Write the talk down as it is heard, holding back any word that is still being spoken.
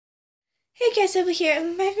Hey guys, over here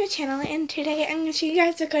on my channel, and today I'm going to show you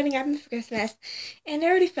guys what coding happened for Christmas. And I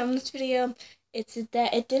already filmed this video. It's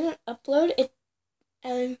that it didn't upload. It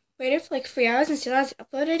waited for like 3 hours and still hasn't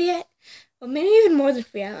uploaded yet. Well, maybe even more than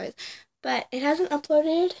 3 hours. But it hasn't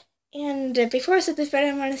uploaded. And before I start this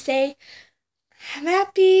video, I want to say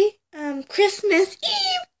happy Christmas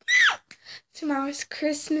Eve! Tomorrow's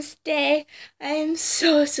Christmas Day. I am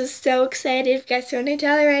so excited. If you guys don't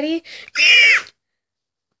tell already.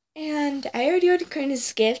 And I already ordered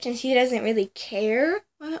Courtney's gift, and she doesn't really care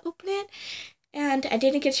when I open it. And I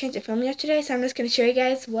didn't get a chance to film yesterday, so I'm just going to show you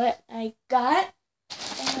guys what I got.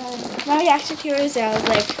 And my reaction to it is that I was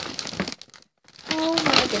like, oh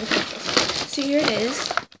my goodness. So here it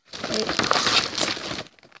is.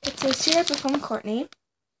 It's a syrup from Courtney.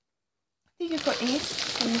 Thank you, Courtney.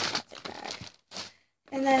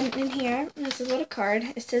 And then in here, there's a little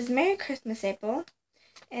card. It says, Merry Christmas, April.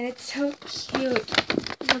 And it's so cute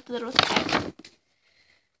with the little tag.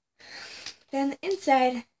 Then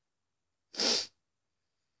inside,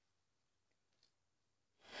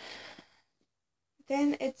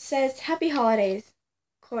 then it says, Happy Holidays,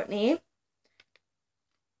 Courtney.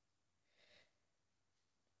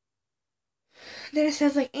 Then it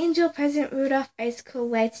says like Angel, Present, Rudolph, Icicle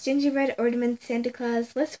Lights, Gingerbread Ornament, Santa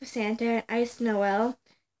Claus, List for Santa, and Ice Noel.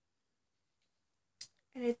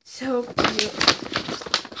 And it's so cute.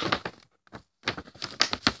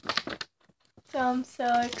 So I'm so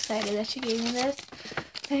excited that she gave me this.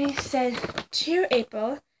 Then he said, Dear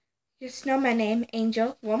April, you just know my name,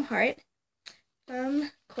 Angel, warm heart.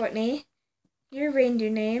 Courtney, your reindeer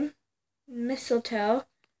name, mistletoe,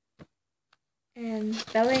 and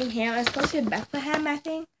Bellingham. It's supposed to be Bethlehem, I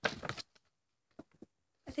think.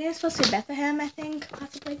 I think it's supposed to be Bethlehem,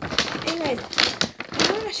 possibly. Anyways,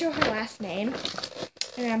 I'm not sure her last name,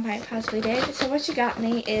 and I might possibly did. So what she got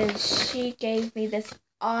me is she gave me this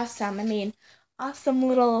awesome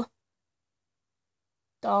little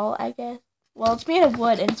doll, I guess. Well, it's made of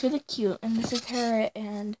wood, and it's really cute. And this is her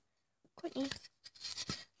and Courtney.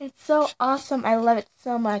 It's so awesome. I love it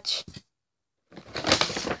so much.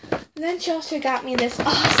 And then she also got me this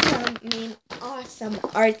awesome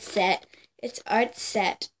art set. It's an art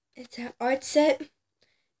set.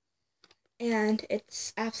 And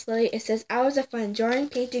it's it says, hours of fun, drawing,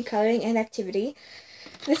 painting, coloring, and activity.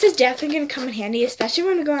 This is definitely going to come in handy, especially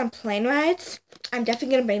when we go on plane rides. I'm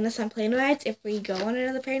definitely going to bring this on plane rides if we go on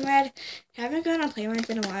another plane ride. I haven't gone on plane rides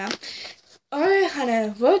in a while. Or on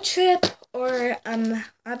a road trip, or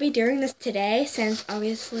I'll be doing this today since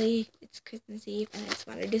obviously it's Christmas Eve and I just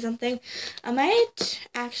want to do something. I might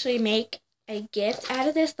actually make a gift out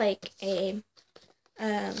of this, like a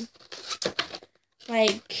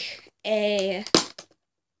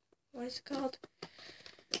what is it called?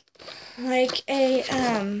 Like a,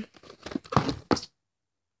 I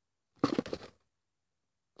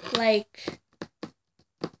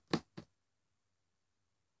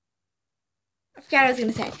forgot what I was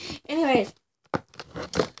going to say. Anyways,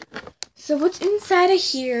 so what's inside of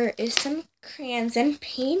here is some crayons and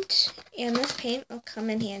paint, and this paint will come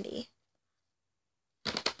in handy.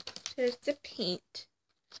 So it's the paint.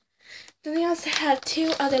 Then we also have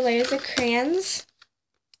 2 other layers of crayons.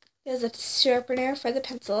 There's a sharpener for the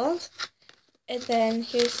pencils. And then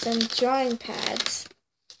here's some drawing pads.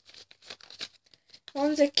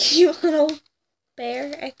 One's a cute little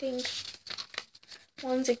bear, I think.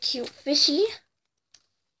 One's a cute fishy.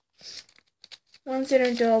 One's an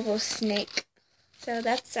adorable snake. So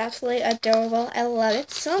that's absolutely adorable. I love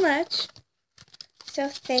it so much. So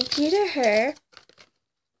thank you to her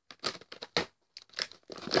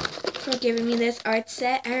for giving me this art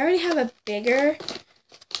set. I already have a bigger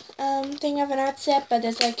thing of an art set, but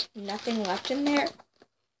there's like nothing left in there.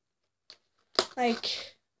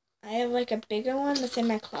 Like, I have like a bigger one that's in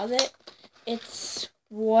my closet. It's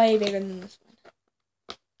way bigger than this one.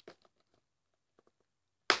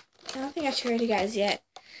 I don't think I showed you guys yet,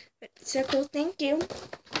 but it's so cool. Thank you.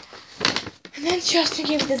 And then she also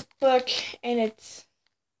gave me this book, and it's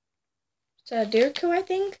Sudoku, I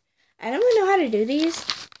think. I don't really know how to do these.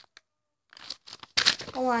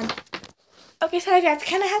 Hold on. Okay, sorry guys,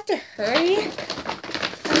 kind of have to hurry.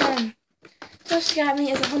 So what she got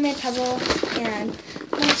me is a homemade puzzle and a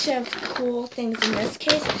bunch of cool things in this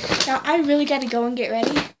case. Now, I really got to go and get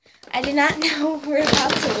ready. I did not know we're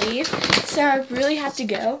about to leave, so I really have to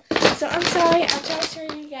go. So I'm sorry, I'll try to show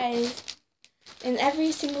you guys in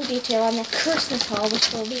every single detail on the Christmas haul,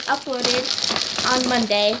 which will be uploaded on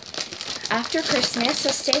Monday after Christmas. So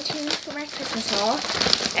stay tuned for my Christmas haul.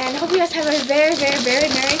 And I hope you guys have a very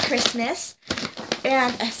Merry Christmas.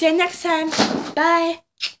 And see you next time. Bye.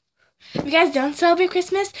 If you guys don't celebrate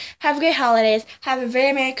Christmas, have great holidays. Have a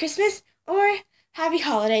very Merry Christmas or happy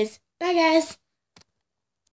holidays. Bye, guys.